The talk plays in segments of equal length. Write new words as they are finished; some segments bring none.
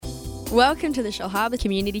Welcome to the Shellharbour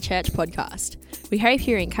Community Church podcast. We hope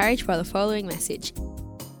you're encouraged by the following message.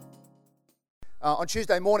 On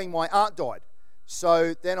Tuesday morning, my aunt died.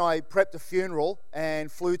 So then I prepped a funeral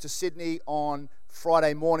and flew to Sydney on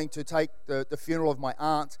Friday morning to take the funeral of my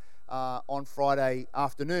aunt on Friday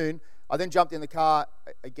afternoon. I then jumped in the car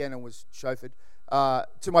again and was chauffeured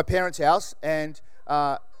to my parents' house. And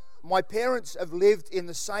my parents have lived in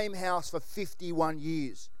the same house for 51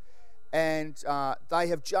 years. And they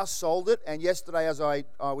have just sold it. And yesterday, as I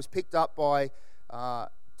was picked up by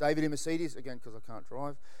David in Mercedes, again, because I can't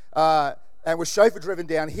drive, and was chauffeur-driven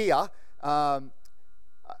down here,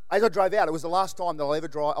 as I drove out, it was the last time that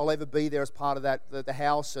I'll ever be there as part of the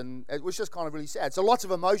house, and it was just kind of really sad. So lots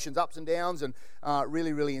of emotions, ups and downs, and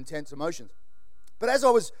really, really intense emotions. But as I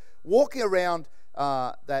was walking around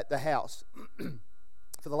the house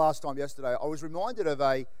for the last time yesterday, I was reminded of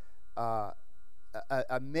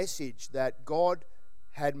a message that God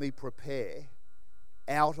had me prepare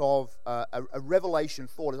out of a revelation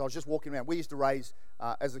thought as I was just walking around. We used to raise,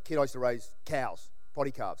 as a kid, I used to raise cows,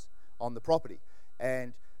 potty calves, on the property.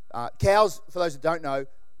 And cows, for those that don't know,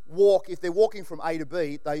 if they're walking from A to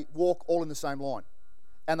B, they walk all in the same line.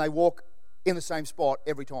 And they walk in the same spot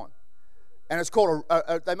every time. And it's called,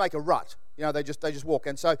 they make a rut. You know, they just walk.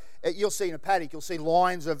 And so you'll see in a paddock, you'll see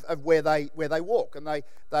lines of where they walk. And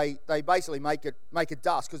they basically make it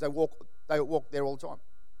dust because they walk there all the time.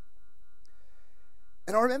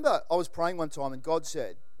 And I remember I was praying one time and God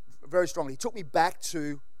said, very strongly, He took me back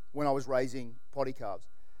to when I was raising potty calves.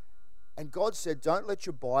 And God said, don't let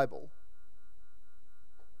your Bible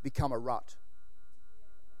become a rut.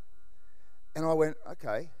 And I went,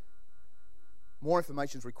 okay, more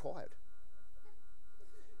information is required.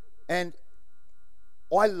 And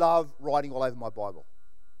I love writing all over my Bible.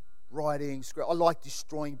 I like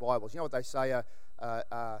destroying Bibles. You know what they say,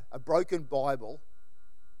 a broken Bible,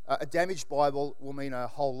 a damaged Bible will mean a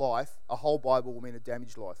whole life. A whole Bible will mean a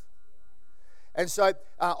damaged life. And so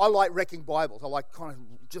I like wrecking Bibles. I like kind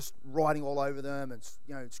of just writing all over them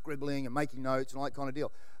and scribbling and making notes and all that kind of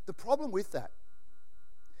deal. The problem with that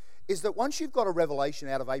is that once you've got a revelation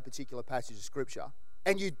out of a particular passage of Scripture,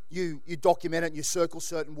 and you document it and you circle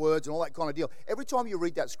certain words and all that kind of deal, every time you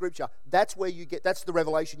read that Scripture, that's the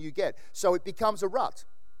revelation you get. So it becomes a rut.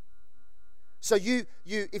 So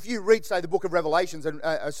if you read, say, the book of Revelations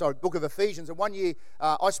book of Ephesians, and one year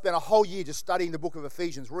I spent a whole year just studying the book of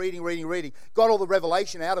Ephesians, reading, got all the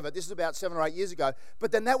revelation out of it. This is about 7 or 8 years ago.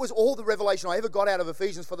 But then that was all the revelation I ever got out of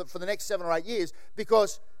Ephesians for the next 7 or 8 years,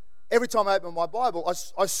 because every time I opened my Bible,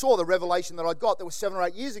 I saw the revelation that I'd got that was 7 or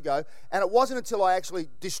 8 years ago, and it wasn't until I actually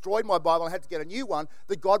destroyed my Bible and I had to get a new one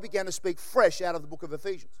that God began to speak fresh out of the book of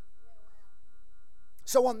Ephesians.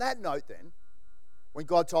 So on that note then, when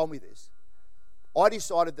God told me this, I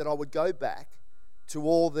decided that I would go back to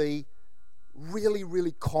all the really,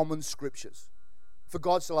 really common scriptures. For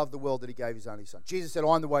God so loved the world that He gave His only Son. Jesus said,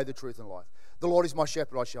 I am the way, the truth, and life. The Lord is my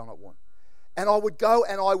shepherd, I shall not want. And I would go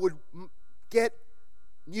and I would get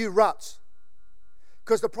new ruts.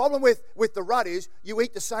 Because the problem with the rut is you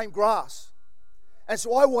eat the same grass. And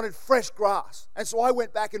so I wanted fresh grass. And so I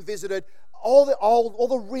went back and visited all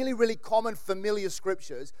the really, really common, familiar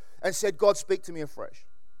scriptures and said, God, speak to me afresh.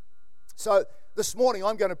 So this morning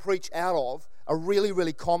I'm going to preach out of a really,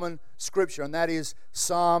 really common scripture, and that is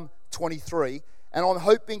Psalm 23. And I'm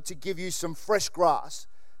hoping to give you some fresh grass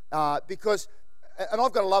because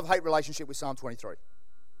I've got a love-hate relationship with Psalm 23.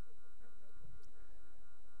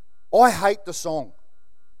 I hate the song.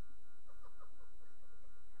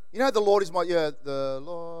 You know, the Lord's my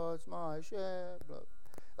shepherd.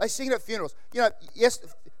 They sing it at funerals. You know, yes,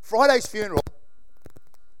 Friday's funeral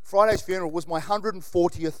was my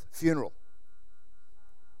 140th funeral.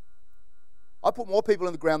 I put more people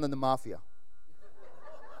in the ground than the mafia.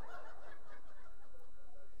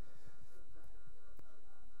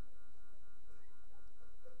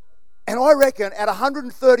 And I reckon at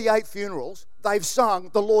 138 funerals, they've sung,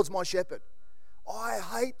 The Lord's My Shepherd. I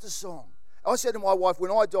hate the song. I said to my wife,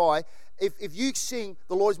 when I die, if you sing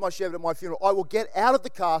The Lord's My Shepherd at my funeral, I will get out of the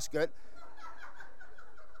casket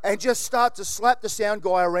and just start to slap the sound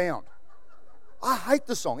guy around. I hate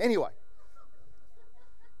the song. Anyway,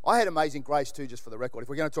 I had Amazing Grace too, just for the record, if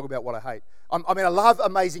we're going to talk about what I hate. I love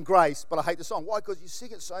Amazing Grace, but I hate the song. Why? Because you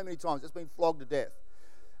sing it so many times. It's been flogged to death.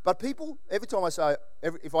 But people, every time I say,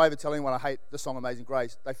 if I ever tell anyone I hate the song Amazing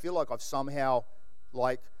Grace, they feel like I've somehow,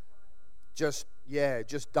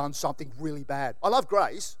 just done something really bad. I love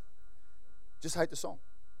Grace, just hate the song.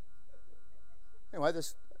 Anyway,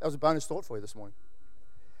 that was a bonus thought for you this morning.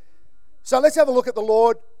 So let's have a look at the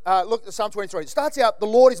Lord. Look at Psalm 23. It starts out, the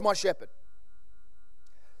Lord is my shepherd.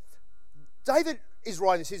 David is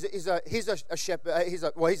writing this. He's a shepherd. He's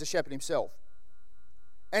a shepherd himself.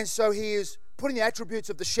 And so he is putting the attributes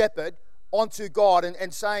of the shepherd onto God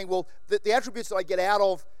and saying, well, the attributes that I get out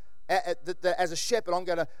of as a shepherd, I'm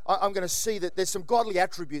going to see that there's some godly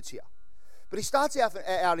attributes here. But he starts out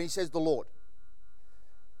and he says, the Lord.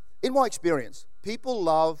 In my experience, people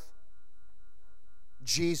love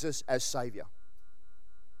Jesus as Savior,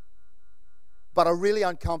 but are really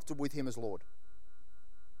uncomfortable with him as Lord.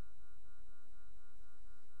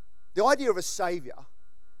 The idea of a Savior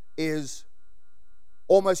is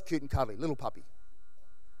almost cute and cuddly, little puppy.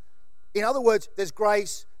 In other words, there's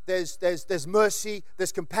grace, there's mercy,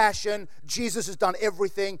 there's compassion. Jesus has done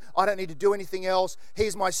everything. I don't need to do anything else.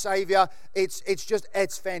 He's my Savior.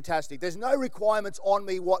 It's fantastic. There's no requirements on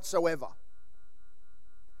me whatsoever.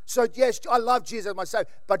 So yes, I love Jesus as my Savior,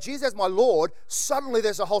 but Jesus as my Lord, suddenly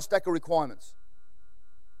there's a whole stack of requirements.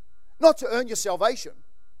 Not to earn your salvation,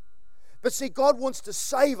 but see, God wants to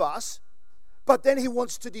save us, but then he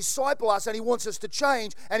wants to disciple us, and he wants us to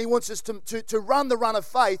change, and he wants us to run the run of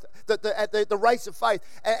faith, the race of faith,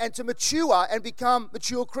 and to mature and become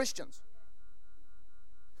mature Christians.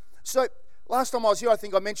 So last time I was here, I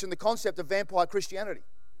think I mentioned the concept of vampire Christianity,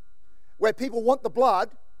 where people want the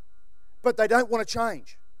blood, but they don't want to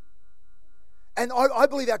change. And I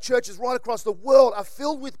believe our churches right across the world are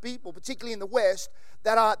filled with people, particularly in the West,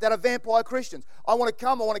 that are vampire Christians. I want to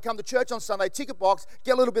come to church on Sunday, tick a box,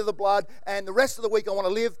 get a little bit of the blood, and the rest of the week I want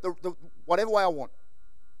to live the whatever way I want.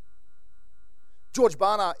 George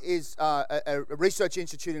Barna is a research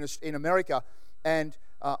institute in America, and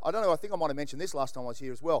I don't know, I think I might have mentioned this last time I was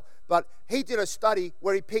here as well, but he did a study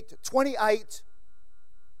where he picked 28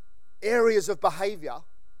 areas of behavior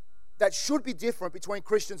that should be different between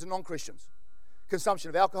Christians and non-Christians. Consumption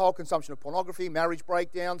of alcohol, consumption of pornography, marriage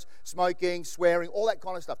breakdowns, smoking, swearing, all that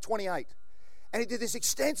kind of stuff, 28. And he did this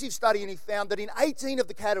extensive study, and he found that in 18 of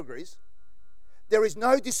the categories, there is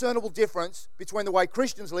no discernible difference between the way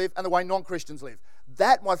Christians live and the way non-Christians live.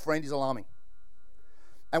 That, my friend, is alarming.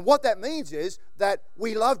 And what that means is that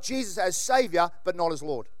we love Jesus as Savior, but not as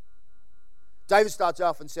Lord. David starts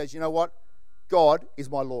off and says, you know what? God is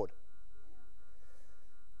my Lord.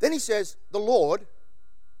 Then he says, the Lord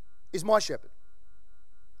is my shepherd.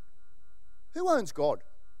 Who owns God?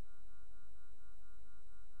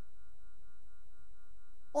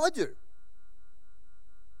 I do.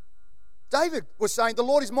 David was saying, the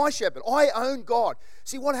Lord is my shepherd. I own God.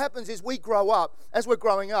 See, what happens is we grow up, as we're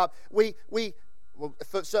growing up,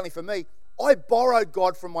 certainly for me, I borrowed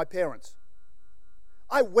God from my parents.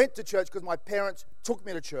 I went to church because my parents took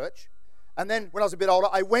me to church. And then when I was a bit older,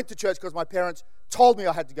 I went to church because my parents told me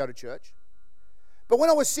I had to go to church. But when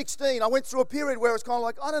I was 16, I went through a period where it was kind of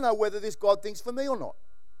like, I don't know whether this God thinks for me or not.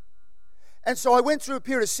 And so I went through a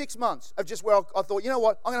period of 6 months of just where I thought, you know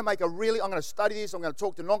what, I'm going to study this, I'm going to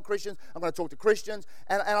talk to non-Christians, I'm going to talk to Christians.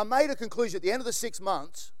 And I made a conclusion at the end of the 6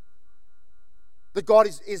 months that God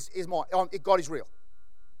God is real.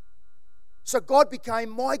 So God became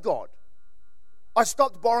my God. I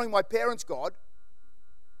stopped borrowing my parents' God,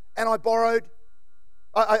 and I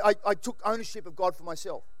took ownership of God for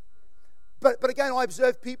myself. But again, I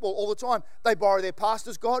observe people all the time. They borrow their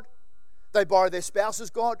pastor's God. They borrow their spouse's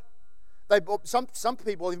God. Some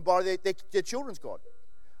people even borrow their children's God.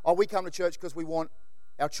 Oh, we come to church because we want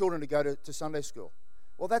our children to go to Sunday school.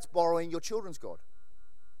 Well, that's borrowing your children's God.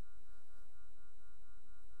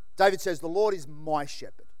 David says, the Lord is my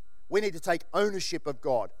shepherd. We need to take ownership of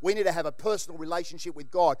God. We need to have a personal relationship with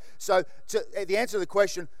God. So the answer to the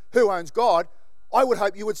question, who owns God, I would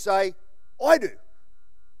hope you would say, I do.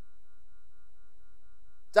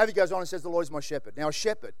 David goes on and says, the Lord is my shepherd. Now, a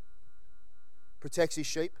shepherd protects his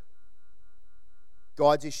sheep,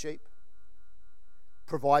 guides his sheep,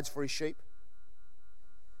 provides for his sheep,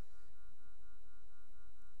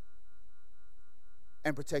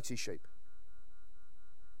 and protects his sheep.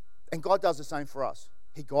 And God does the same for us.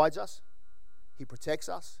 He guides us, he protects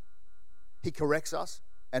us, he corrects us,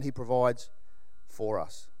 and he provides for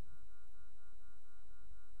us.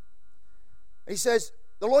 He says,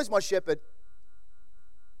 the Lord is my shepherd.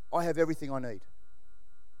 I have everything I need.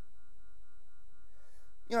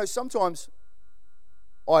 You know, sometimes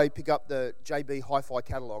I pick up the JB Hi-Fi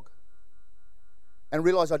catalogue and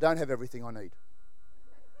realise I don't have everything I need.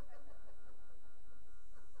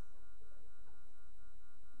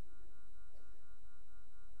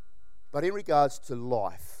 But in regards to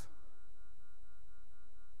life,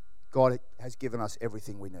 God has given us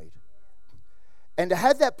everything we need. And to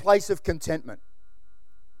have that place of contentment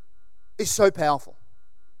is so powerful.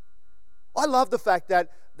 I love the fact that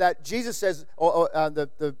Jesus says,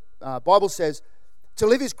 the Bible says, to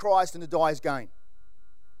live is Christ and to die is gain.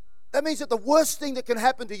 that means that the worst thing that can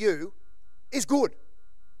happen to you is good.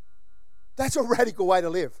 That's a radical way to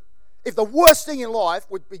live. If the worst thing in life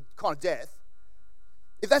would be kind of death,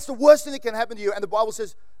 if that's the worst thing that can happen to you, and the Bible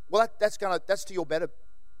says, well, that's to your better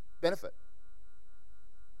benefit.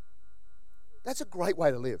 That's a great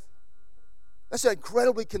way to live. That's an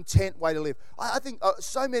incredibly content way to live. I think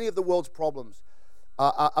so many of the world's problems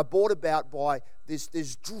are brought about by this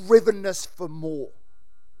drivenness for more.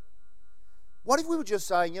 What if we were just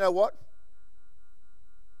saying, you know what?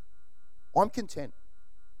 I'm content.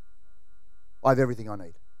 I have everything I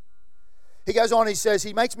need. He goes on, he says,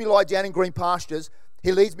 he makes me lie down in green pastures.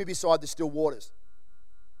 He leads me beside the still waters.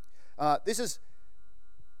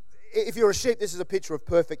 If you're a sheep, this is a picture of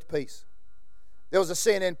perfect peace. There was a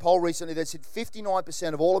CNN poll recently that said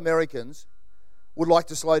 59% of all Americans would like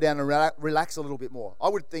to slow down and relax a little bit more. I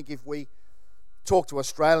would think if we talk to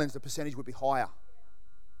Australians, the percentage would be higher.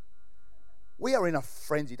 We are in a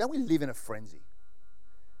frenzy. Don't we live in a frenzy?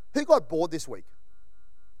 Who got bored this week?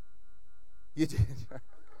 You did.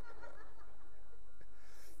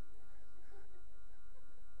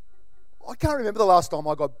 I can't remember the last time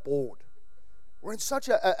I got bored. We're in such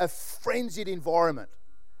a frenzied environment.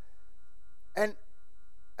 And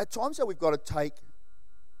at times that we've got to take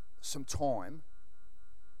some time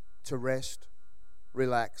to rest,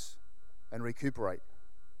 relax, and recuperate.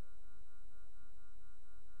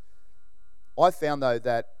 I found, though,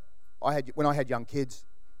 that when I had young kids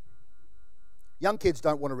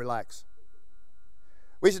don't want to relax.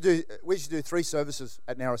 We used to do 3 services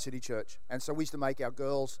at Narrow City Church, and so we used to make our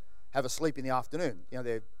girls have a sleep in the afternoon. You know,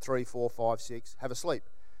 they're 3, 4, 5, 6, have a sleep.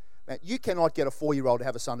 Now, you cannot get a 4-year-old to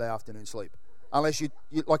have a Sunday afternoon sleep unless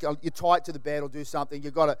you're tied to the bed or do something.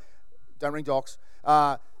 You've got to, don't ring docs.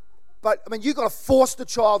 But I mean, you've got to force the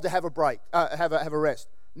child to have a break, have a rest.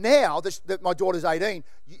 Now that my daughter's 18,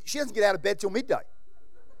 she doesn't get out of bed till midday.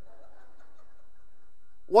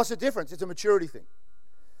 What's the difference? It's a maturity thing.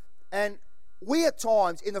 And we at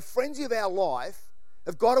times, in the frenzy of our life,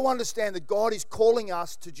 have got to understand that God is calling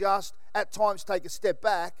us to just, at times, take a step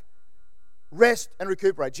back, rest and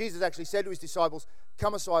recuperate. Jesus actually said to his disciples,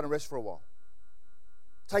 come aside and rest for a while.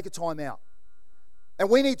 Take a time out. And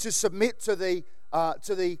we need to submit to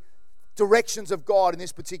the directions of God in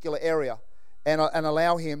this particular area and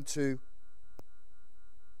allow him to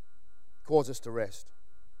cause us to rest.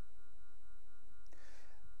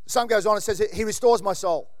 The psalm goes on and says, he restores my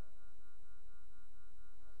soul.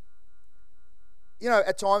 You know,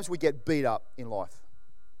 at times we get beat up in life.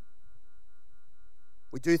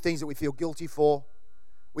 We do things that we feel guilty for.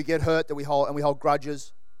 We get hurt that we hold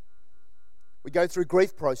grudges. We go through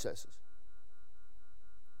grief processes.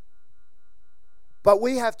 But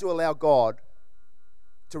we have to allow God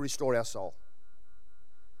to restore our soul.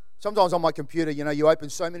 Sometimes on my computer, you know, you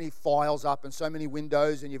open so many files up and so many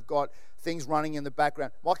windows and you've got things running in the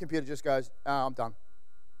background. My computer just goes, I'm done.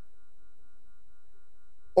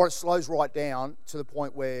 Or it slows right down to the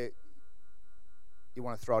point where you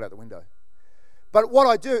want to throw it out the window. But all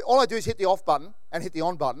I do is hit the off button and hit the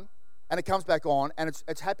on button, and it comes back on, and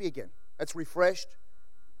it's happy again. It's refreshed.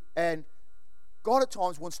 And God at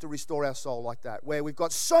times wants to restore our soul like that, where we've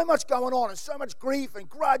got so much going on and so much grief and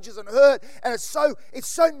grudges and hurt, and it's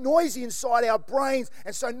so noisy inside our brains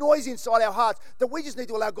and so noisy inside our hearts that we just need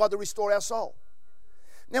to allow God to restore our soul.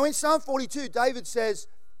 Now in Psalm 42, David says,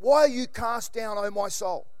 why are you cast down, O my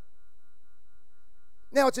soul?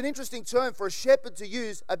 Now, it's an interesting term for a shepherd to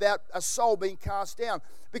use about a soul being cast down,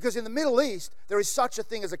 because in the Middle East, there is such a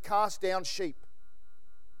thing as a cast down sheep.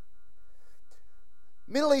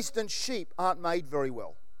 Middle Eastern sheep aren't made very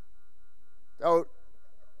well. They were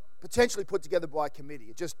potentially put together by a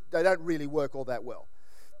committee. They don't really work all that well.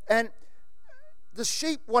 And the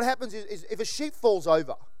sheep, what happens is if a sheep falls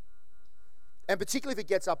over, and particularly if it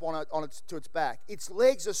gets up to its back, its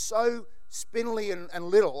legs are so spindly and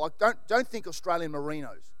little. Like don't think Australian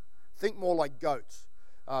merinos. Think more like goats,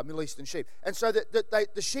 Middle Eastern sheep. And so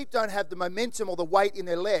the sheep don't have the momentum or the weight in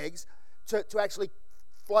their legs to actually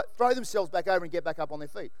throw themselves back over and get back up on their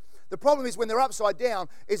feet. The problem is when they're upside down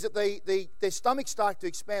is that their stomachs start to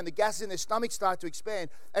expand, the gases in their stomach start to expand,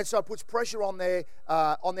 and so it puts pressure on their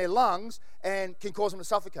lungs and can cause them to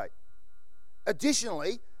suffocate.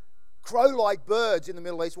 Additionally, crow-like birds in the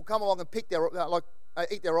Middle East will come along and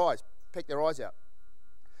eat their eyes, peck their eyes out.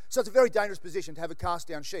 So it's a very dangerous position to have a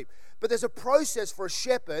cast-down sheep. But there's a process for a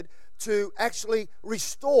shepherd to actually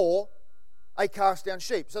restore a cast-down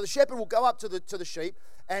sheep. So the shepherd will go up to the sheep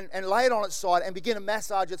and lay it on its side and begin to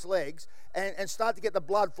massage its legs and start to get the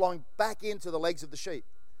blood flowing back into the legs of the sheep.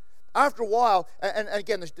 After a while, and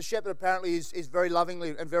again, the shepherd apparently is very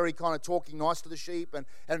lovingly and very kind of talking nice to the sheep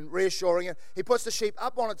and reassuring it. He puts the sheep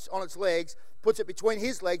up on its legs, puts it between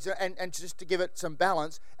his legs, and just to give it some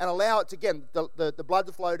balance and allow it to, again, the blood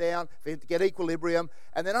to flow down, for it to get equilibrium.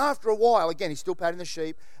 And then after a while, again, he's still patting the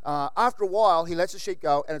sheep. After a while, he lets the sheep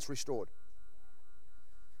go and it's restored.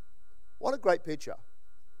 What a great picture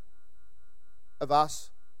of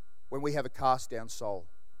us when we have a cast down soul.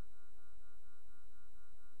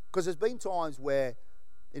 Because there's been times where,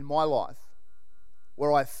 in my life,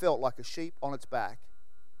 where I felt like a sheep on its back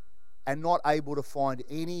and not able to find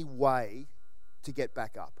any way to get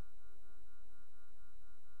back up.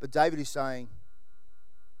 But David is saying,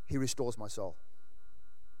 he restores my soul.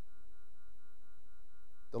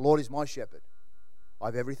 The Lord is my shepherd. I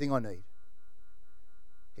have everything I need.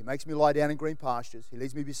 He makes me lie down in green pastures. He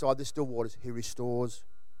leads me beside the still waters. He restores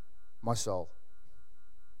my soul.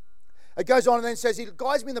 It goes on and then says, he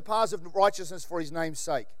guides me in the paths of righteousness for his name's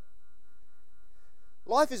sake.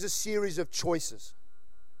 Life is a series of choices.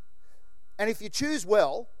 And if you choose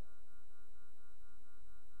well,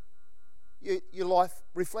 your life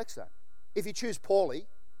reflects that. If you choose poorly,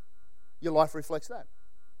 your life reflects that.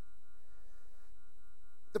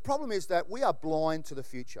 The problem is that we are blind to the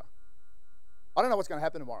future. I don't know what's going to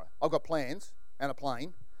happen tomorrow. I've got plans and a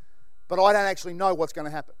plane, but I don't actually know what's going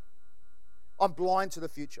to happen. I'm blind to the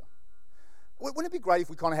future. Wouldn't it be great if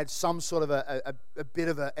we kind of had some sort of a bit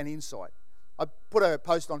of an insight? I put a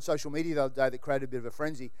post on social media the other day that created a bit of a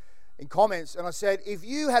frenzy in comments, and I said, if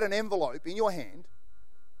you had an envelope in your hand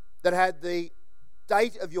that had the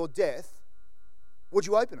date of your death, would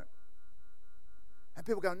you open it? And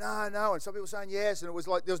people go, no, and some people saying yes, and it was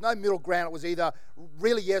like there was no middle ground. It was either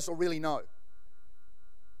really yes or really no.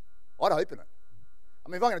 I'd open it. I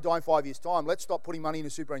mean, if I'm going to die in 5 years' time, let's stop putting money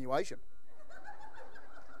into superannuation.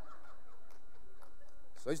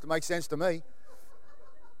 Seems to make sense to me.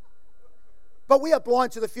 But we are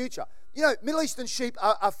blind to the future. You know, Middle Eastern sheep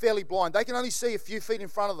are fairly blind. They can only see a few feet in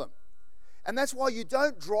front of them. And that's why you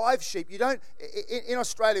don't drive sheep. You don't. In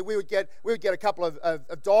Australia, we would get a couple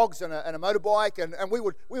of dogs and a motorbike, and we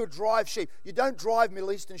would drive sheep. You don't drive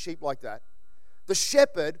Middle Eastern sheep like that. The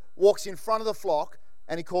shepherd walks in front of the flock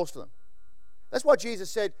and he calls to them. That's why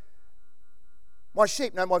Jesus said, "My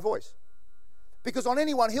sheep know my voice." Because on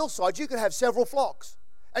any one hillside, you could have several flocks.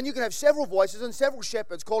 And you can have several voices and several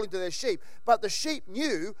shepherds calling to their sheep. But the sheep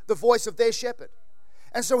knew the voice of their shepherd.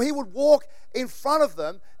 And so he would walk in front of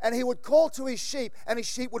them and he would call to his sheep and his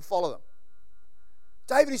sheep would follow them.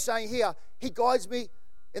 David is saying here, he guides me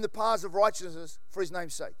in the paths of righteousness for his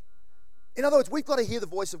name's sake. In other words, we've got to hear the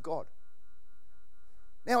voice of God.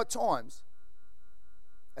 Now at times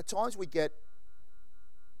we get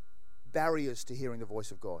barriers to hearing the voice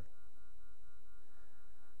of God.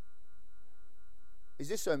 Is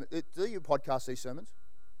this sermon, do you podcast these sermons?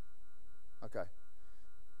 Okay.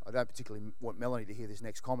 I don't particularly want Melanie to hear this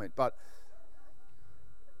next comment, but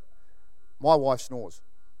my wife snores.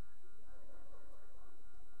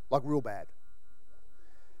 Like real bad.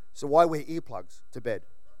 So I wear earplugs to bed.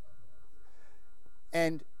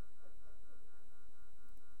 And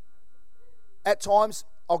at times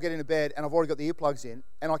I'll get into bed and I've already got the earplugs in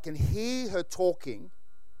and I can hear her talking,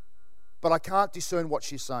 but I can't discern what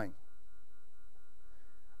she's saying.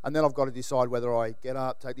 And then I've got to decide whether I get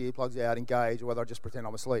up, take the earplugs out, engage, or whether I just pretend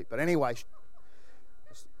I'm asleep. But anyway,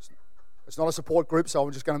 it's not a support group, so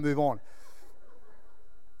I'm just going to move on.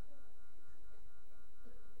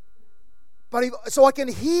 So I can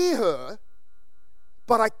hear her,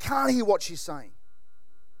 but I can't hear what she's saying.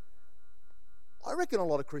 I reckon a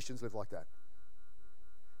lot of Christians live like that.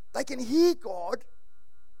 They can hear God.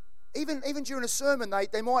 Even during a sermon,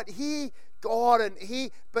 they might hear God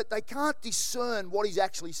but they can't discern what he's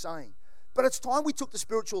actually saying. But it's time we took the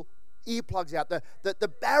spiritual earplugs out,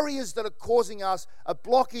 the barriers that are causing us a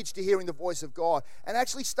blockage to hearing the voice of God, and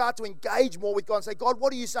actually start to engage more with God and say, God,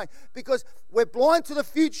 what are you saying? Because we're blind to the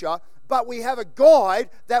future, but we have a guide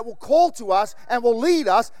that will call to us and will lead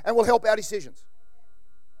us and will help our decisions.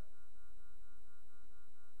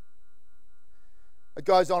 It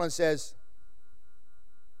goes on and says,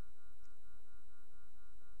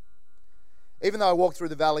 even though I walk through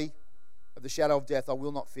the valley of the shadow of death, I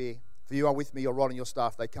will not fear. For you are with me, your rod and your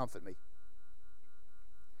staff, they comfort me.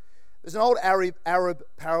 There's an old Arab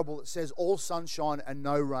parable that says all sunshine and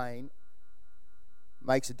no rain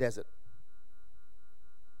makes a desert.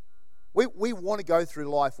 We want to go through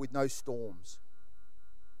life with no storms,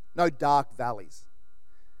 no dark valleys.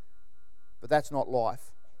 But that's not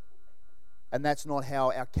life. And that's not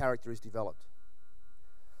how our character is developed.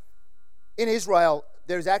 In Israel,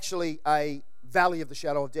 there's actually a valley of the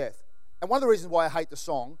shadow of death. And one of the reasons why I hate the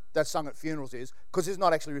song that's sung at funerals is because it's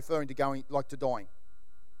not actually referring to going, like, to dying.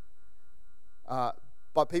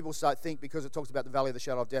 But people think because it talks about the valley of the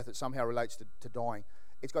shadow of death, it somehow relates to dying.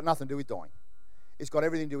 It's got nothing to do with dying. It's got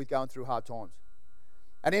everything to do with going through hard times.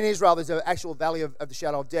 And in Israel, there's an actual valley of the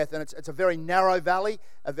shadow of death, and it's a very narrow valley,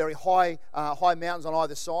 a very high mountains on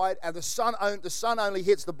either side, and the sun only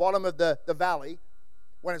hits the bottom of the valley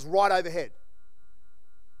when it's right overhead.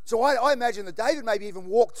 So I imagine that David maybe even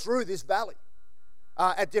walked through this valley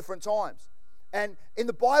at different times. And in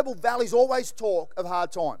the Bible, valleys always talk of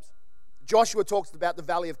hard times. Joshua talks about the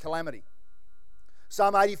valley of calamity.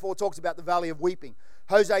 Psalm 84 talks about the valley of weeping.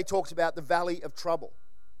 Hosea talks about the valley of trouble.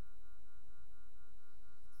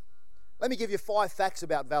 Let me give you 5 facts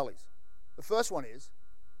about valleys. The first one is,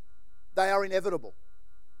 they are inevitable.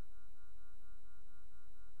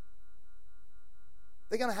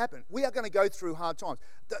 They're going to happen. We are going to go through hard times.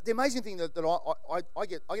 The amazing thing that I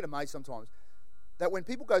get amazed sometimes, that when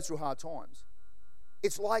people go through hard times,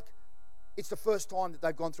 it's like it's the first time that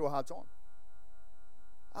they've gone through a hard time.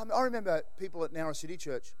 I remember people at Narrow City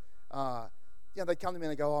Church, they'd come to me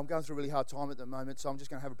and they go, I'm going through a really hard time at the moment, so I'm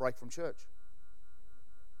just going to have a break from church.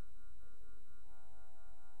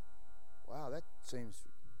 Wow, that seems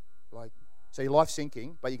like... So your life's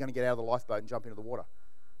sinking, but you're going to get out of the lifeboat and jump into the water.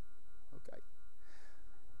 Okay.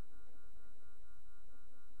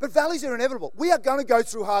 But valleys are inevitable. We are going to go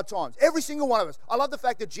through hard times. Every single one of us. I love the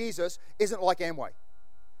fact that Jesus isn't like Amway.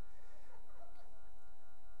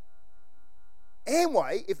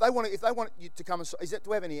 Amway, if they want you to come and... do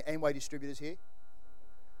we have any Amway distributors here?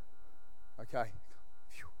 Okay.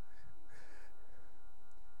 Phew.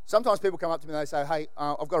 Sometimes people come up to me and they say, hey,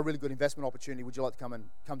 I've got a really good investment opportunity. Would you like to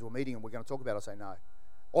come to a meeting and we're going to talk about it? I say no.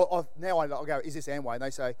 Or now I'll go, is this Amway? And they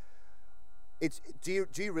say,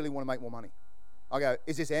 do you really want to make more money? I go,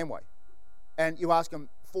 is this Amway? And you ask them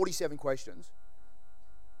 47 questions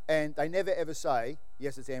and they never ever say,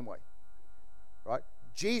 yes, it's Amway. Right?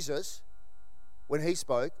 Jesus, when he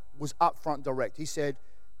spoke, was upfront and direct. He said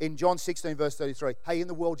in John 16 verse 33, hey, in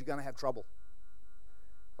the world you're going to have trouble.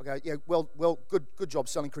 Okay, yeah, well, good job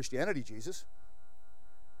selling Christianity, Jesus.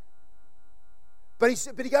 But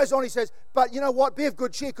he goes on, he says, but you know what? Be of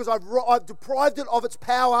good cheer because I've deprived it of its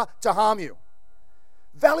power to harm you.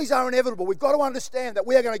 Valleys are inevitable. We've got to understand that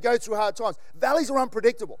we are going to go through hard times. Valleys are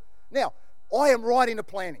unpredictable. Now, I am right into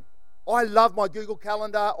planning. I love my Google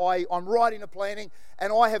Calendar. I'm right into planning.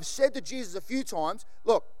 And I have said to Jesus a few times,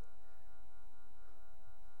 look,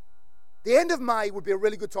 the end of May would be a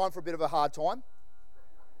really good time for a bit of a hard time.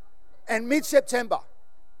 And mid-September.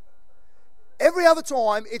 Every other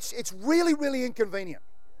time, it's really, really inconvenient.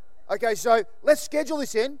 Okay, so let's schedule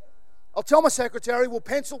this in. I'll tell my secretary, we'll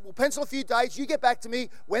pencil a few dates. You get back to me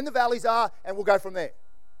when the valleys are, and we'll go from there.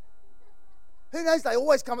 Who knows? They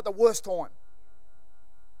always come at the worst time.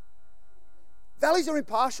 Valleys are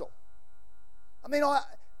impartial. I mean,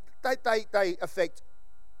 they affect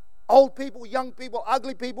old people, young people,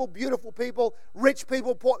 ugly people, beautiful people, rich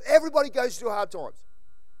people, poor. Everybody goes through hard times.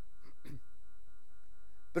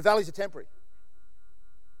 But valleys are temporary.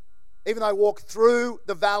 Even though I walk through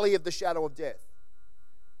the valley of the shadow of death.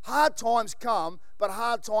 Hard times come, but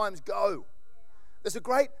hard times go. There's a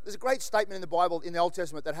great statement in the Bible, in the Old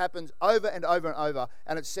Testament, that happens over and over and over,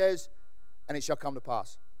 and it says, and it shall come to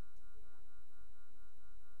pass.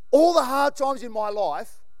 All the hard times in my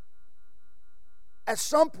life, at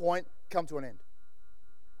some point, come to an end.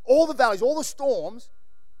 All the valleys, all the storms,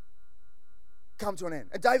 come to an end.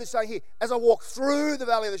 And David's saying here, as I walk through the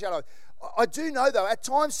valley of the shadow, I do know though, at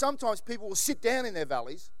times, sometimes people will sit down in their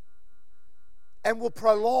valleys and will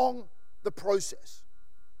prolong the process.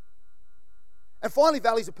 And finally,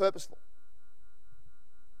 valleys are purposeful.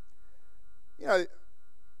 You know,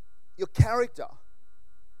 your character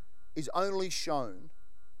is only shown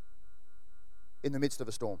in the midst of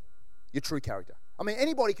a storm. Your true character. I mean,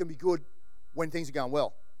 anybody can be good when things are going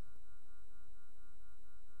well.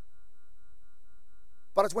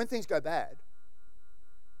 But it's when things go bad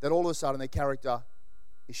that all of a sudden their character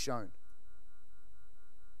is shown.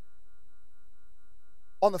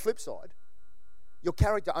 On the flip side, your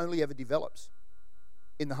character only ever develops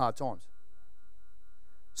in the hard times.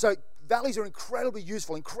 So valleys are incredibly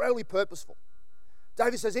useful, incredibly purposeful.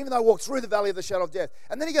 David says, even though I walk through the valley of the shadow of death.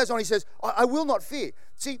 And then he goes on, he says, I will not fear.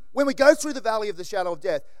 See, when we go through the valley of the shadow of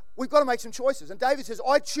death, we've got to make some choices. And David says,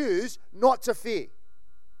 I choose not to fear.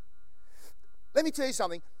 Let me tell you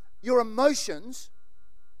something. Your emotions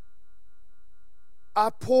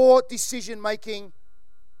are poor decision-making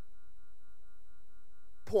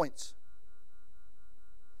points.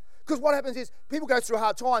 Because what happens is people go through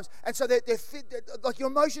hard times, and so they're like your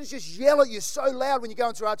emotions just yell at you so loud when you're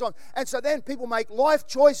going through hard times. And so then people make life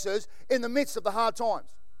choices in the midst of the hard times.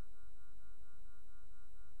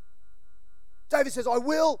 David says, I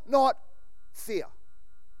will not fear.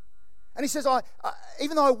 And he says,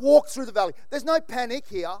 even though I walk through the valley, there's no panic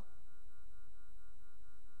here.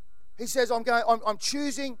 He says, I'm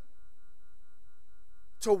choosing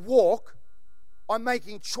to walk. I'm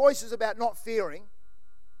making choices about not fearing.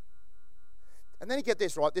 And then you get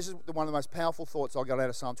this, right? This is one of the most powerful thoughts I got out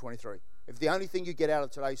of Psalm 23. If the only thing you get out of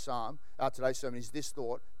today's sermon is this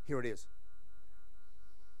thought, here it is.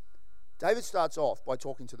 David starts off by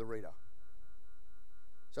talking to the reader.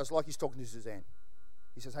 So it's like he's talking to Suzanne.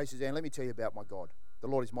 He says, hey, Suzanne, let me tell you about my God. The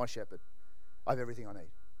Lord is my shepherd. I have everything I need.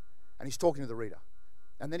 And he's talking to the reader.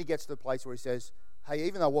 And then he gets to the place where he says, hey,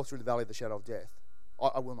 even though I walk through the valley of the shadow of death,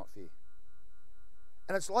 I will not fear.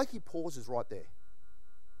 And it's like he pauses right there.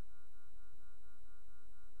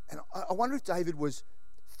 And I wonder if David was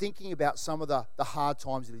thinking about some of the hard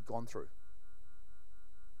times that he'd gone through.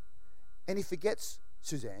 And he forgets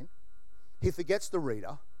Suzanne. He forgets the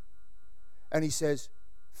reader. And he says,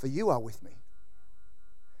 for you are with me.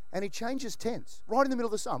 And he changes tense right in the middle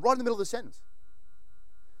of the psalm, right in the middle of the sentence.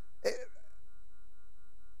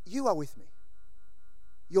 You are with me.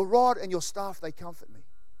 Your rod and your staff, they comfort me.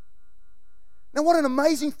 Now, what an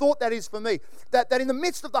amazing thought that is for me. That in the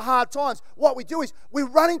midst of the hard times, what we do is we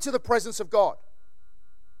run into the presence of God.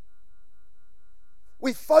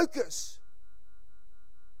 We focus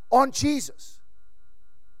on Jesus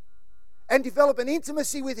and develop an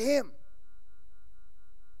intimacy with Him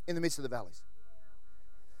in the midst of the valleys.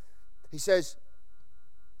 He says,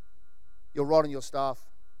 your rod and your staff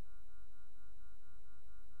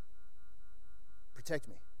protect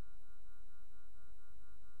me.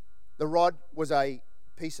 The rod was a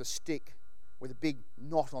piece of stick with a big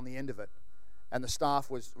knot on the end of it, and the staff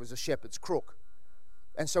was a shepherd's crook.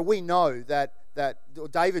 And so we know that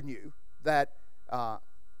David knew that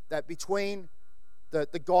between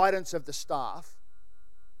the guidance of the staff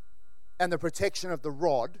and the protection of the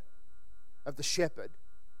rod of the shepherd,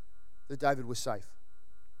 that David was safe.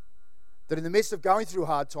 That in the midst of going through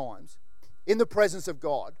hard times, in the presence of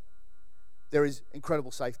God, there is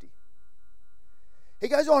incredible safety. He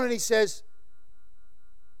goes on and he says,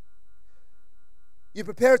 you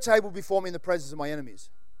prepare a table before me in the presence of my enemies.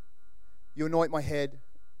 You anoint my head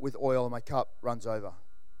with oil and my cup runs over.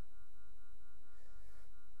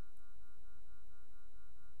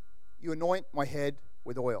 You anoint my head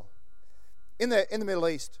with oil. In the Middle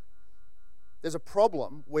East, there's a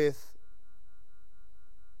problem with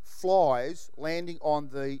flies landing on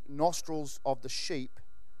the nostrils of the sheep,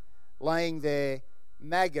 laying their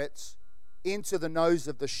maggots into the nose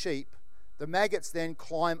of the sheep. The maggots then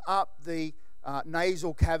climb up the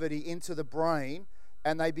nasal cavity into the brain,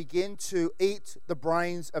 and they begin to eat the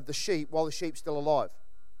brains of the sheep while the sheep's still alive.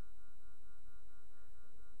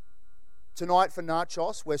 Tonight for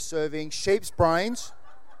nachos, we're serving sheep's brains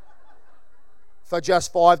for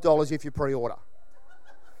just $5 if you pre-order.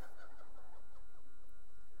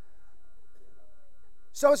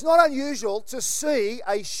 So it's not unusual to see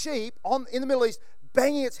a sheep in the Middle East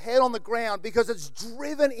banging its head on the ground because it's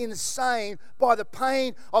driven insane by the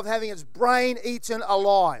pain of having its brain eaten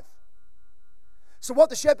alive. So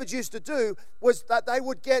what the shepherds used to do was that they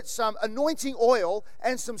would get some anointing oil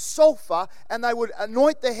and some sulfur, and they would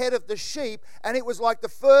anoint the head of the sheep, and it was like the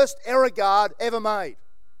first Aerogard ever made.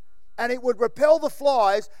 And it would repel the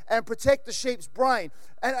flies and protect the sheep's brain.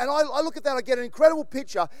 And I look at that, I get an incredible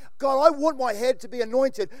picture. God, I want my head to be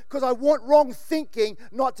anointed because I want wrong thinking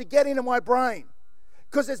not to get into my brain.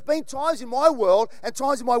 Because there's been times in my world and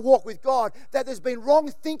times in my walk with God that there's been wrong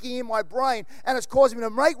thinking in my brain, and it's caused me to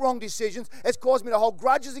make wrong decisions. It's caused me to hold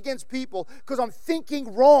grudges against people because I'm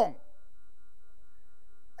thinking wrong.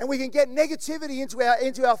 And we can get negativity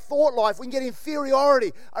into our thought life. We can get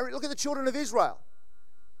inferiority. Look at the children of Israel.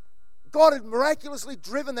 God had miraculously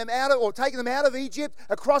driven them out of, or taken them out of Egypt,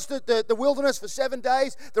 across the wilderness for 7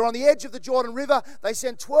 days. They're on the edge of the Jordan River. They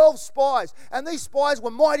sent 12 spies, and these spies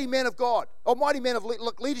were mighty men of God, or mighty men of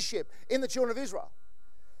leadership in the children of Israel.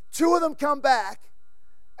 2 of them come back,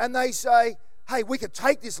 and they say, hey, we could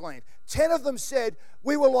take this land. 10 of them said,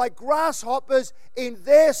 we were like grasshoppers in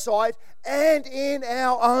their sight and in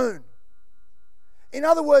our own. In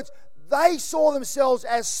other words, they saw themselves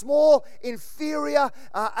as small, inferior,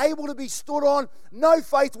 able to be stood on, no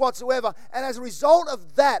faith whatsoever. And as a result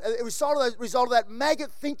of that,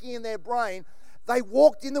 maggot thinking in their brain, they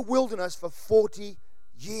walked in the wilderness for 40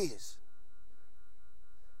 years.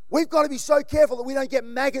 We've got to be so careful that we don't get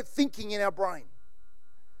maggot thinking in our brain.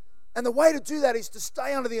 And the way to do that is to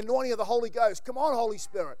stay under the anointing of the Holy Ghost. Come on, Holy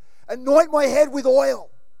Spirit. Anoint my head with oil.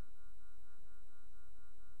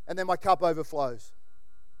 And then my cup overflows.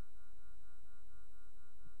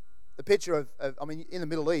 The picture of in the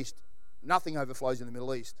Middle East, nothing overflows in the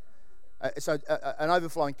Middle East. So an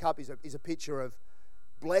overflowing cup is a picture of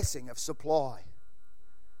blessing, of supply.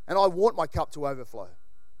 And I want my cup to overflow.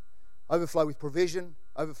 Overflow with provision,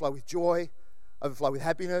 overflow with joy, overflow with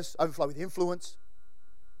happiness, overflow with influence.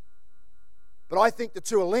 But I think the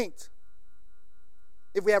two are linked.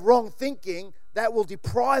 If we have wrong thinking, that will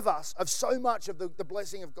deprive us of so much of the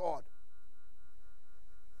blessing of God.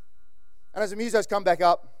 And as the musos come back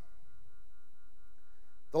up,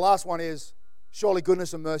 the last one is, surely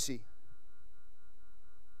goodness and mercy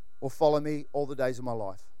will follow me all the days of my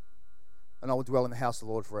life, and I will dwell in the house of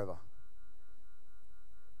the Lord forever.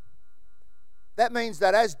 That means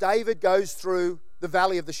that as David goes through the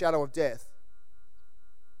valley of the shadow of death,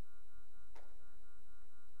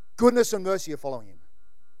 goodness and mercy are following him.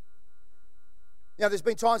 Now, there's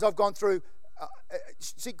been times I've gone through,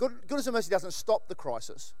 goodness and mercy doesn't stop the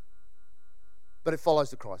crisis, but it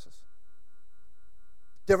follows the crisis.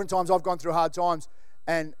 Different times I've gone through hard times,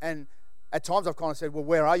 and at times I've kind of said, well,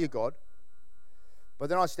 where are you, God? But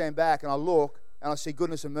then I stand back and I look and I see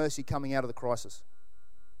goodness and mercy coming out of the crisis.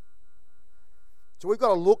 So we've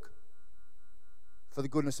got to look for the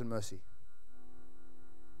goodness and mercy.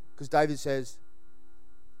 Because David says,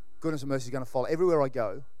 goodness and mercy is going to follow. Everywhere I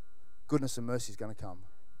go, goodness and mercy is going to come.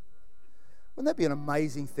 Wouldn't that be an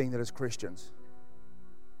amazing thing that as Christians,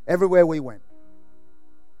 everywhere we went,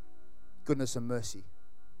 goodness and mercy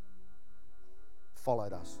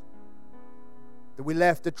followed us? That we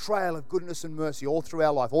left a trail of goodness and mercy all through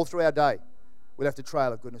our life, all through our day. We left a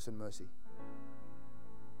trail of goodness and mercy.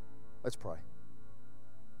 Let's pray.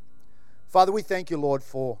 Father, we thank you, Lord,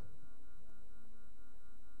 for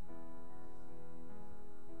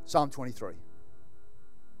Psalm 23.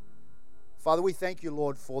 Father, we thank you,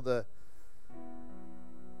 Lord, for the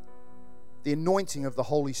anointing of the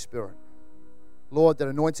Holy Spirit. Lord, that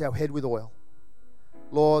anoints our head with oil.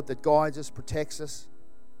 Lord, that guides us, protects us.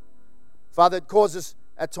 Father, it causes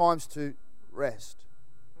at times to rest.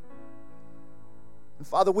 And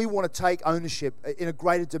Father, we want to take ownership in a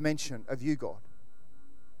greater dimension of you, God.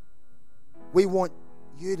 We want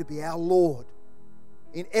you to be our Lord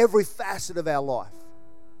in every facet of our life.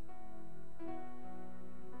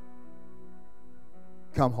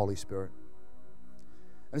 Come, Holy Spirit.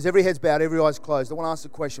 And as every head's bowed, every eye's closed, I want to ask a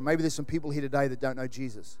question. Maybe there's some people here today that don't know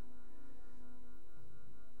Jesus.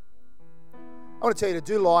 I want to tell you, to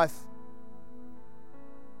do life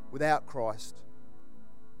without Christ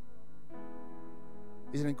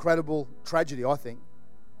is an incredible tragedy, I think.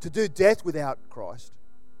 To do death without Christ,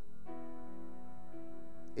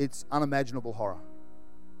 it's unimaginable horror.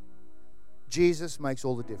 Jesus makes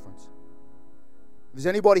all the difference. If there's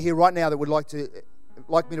anybody here right now that would like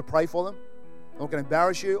me to pray for them, I'm not going to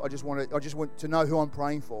embarrass you. I just want to know who I'm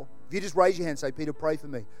praying for. If you just raise your hand and say, Peter, pray for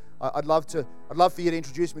me. I'd love for you to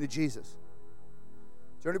introduce me to Jesus.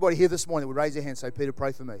 Is there anybody here this morning that would raise their hand and say, Peter,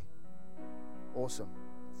 pray for me? Awesome.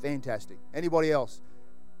 Fantastic. Anybody else?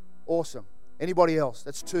 Awesome. Anybody else?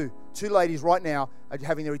 That's two. Two ladies right now are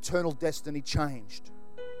having their eternal destiny changed.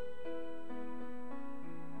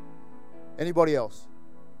 Anybody else?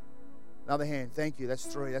 Another hand. Thank you. That's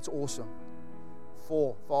three. That's awesome.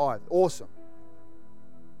 4, 5. Awesome.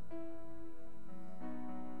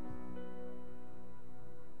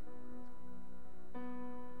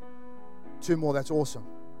 Two more. That's awesome.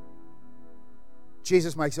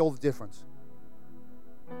 Jesus makes all the difference.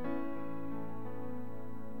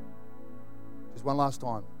 Just one last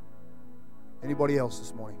time. Anybody else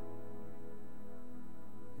this morning?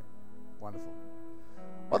 Yeah. Wonderful.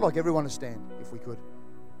 I'd like everyone to stand, if we could.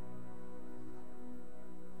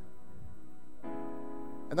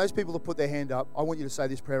 And those people that put their hand up, I want you to say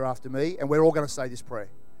this prayer after me, and we're all going to say this prayer.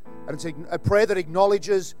 And it's a prayer that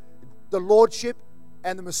acknowledges the lordship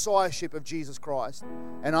and the messiahship of Jesus Christ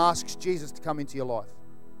and asks Jesus to come into your life.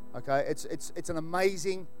 Okay? It's an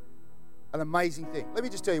amazing thing. Let me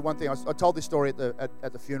just tell you one thing. I told this story at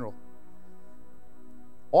the funeral.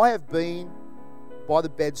 I have been by the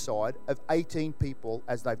bedside of 18 people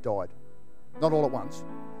as they've died. Not all at once.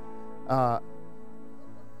 I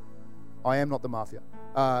am not the mafia.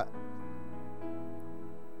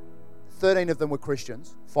 13 of them were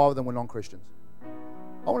Christians. 5 of them were non-Christians.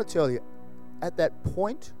 I want to tell you, at that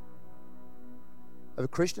point of a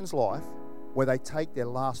Christian's life where they take their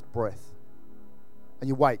last breath, and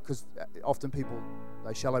you wait, because often people,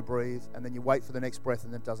 they shallow breathe, and then you wait for the next breath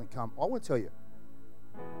and then it doesn't come. I want to tell you,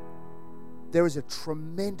 there is a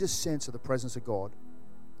tremendous sense of the presence of God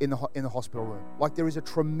in the hospital room. Like, there is a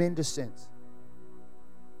tremendous sense.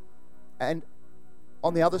 And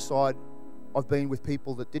on the other side, I've been with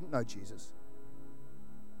people that didn't know Jesus,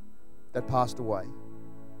 that passed away.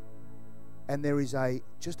 And there is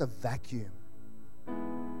just a vacuum.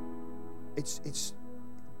 It's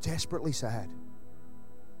desperately sad.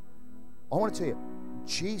 I want to tell you,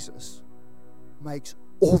 Jesus makes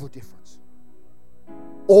all the difference.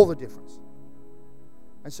 All the difference.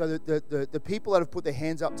 And so the people that have put their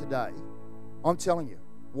hands up today, I'm telling you,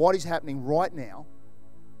 what is happening right now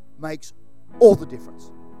makes all the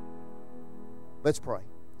difference. Let's pray.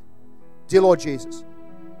 Dear Lord Jesus,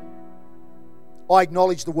 I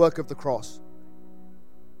acknowledge the work of the cross,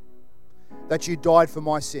 that you died for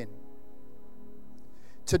my sin.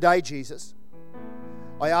 Today, Jesus,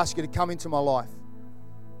 I ask you to come into my life.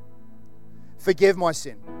 Forgive my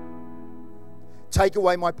sin. Take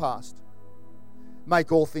away my past.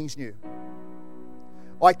 Make all things new.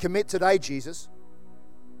 I commit today, Jesus,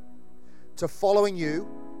 to following you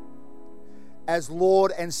as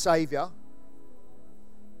Lord and Savior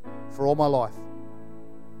for all my life.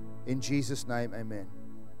 In Jesus' name, amen.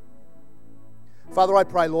 Father, I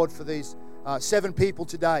pray, Lord, for these 7 people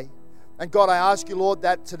today. And God, I ask you, Lord,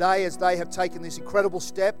 that today as they have taken this incredible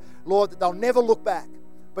step, Lord, that they'll never look back.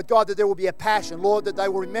 But God, that there will be a passion, Lord, that they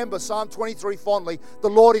will remember Psalm 23 fondly. The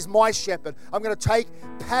Lord is my shepherd. I'm going to take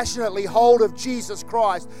passionately hold of Jesus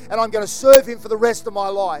Christ, and I'm going to serve him for the rest of my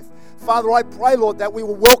life. Father, I pray, Lord, that we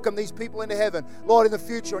will welcome these people into heaven, Lord, in the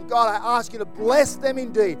future. And God, I ask you to bless them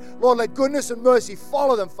indeed. Lord, let goodness and mercy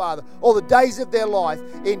follow them, Father, all the days of their life.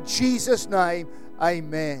 In Jesus' name,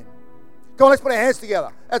 amen. Come on, let's put our hands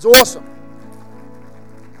together. That's awesome.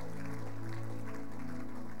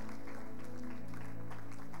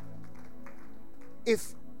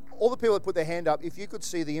 If all the people that put their hand up, if you could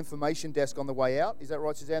see the information desk on the way out, is that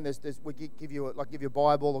right, Suzanne? We give you a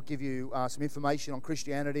Bible or give you some information on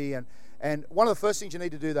Christianity, and one of the first things you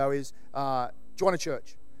need to do though is join a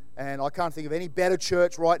church. And I can't think of any better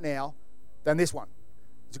church right now than this one.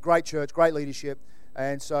 It's a great church, great leadership,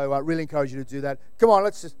 and so I really encourage you to do that. Come on,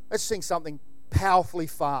 let's sing something powerfully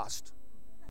fast.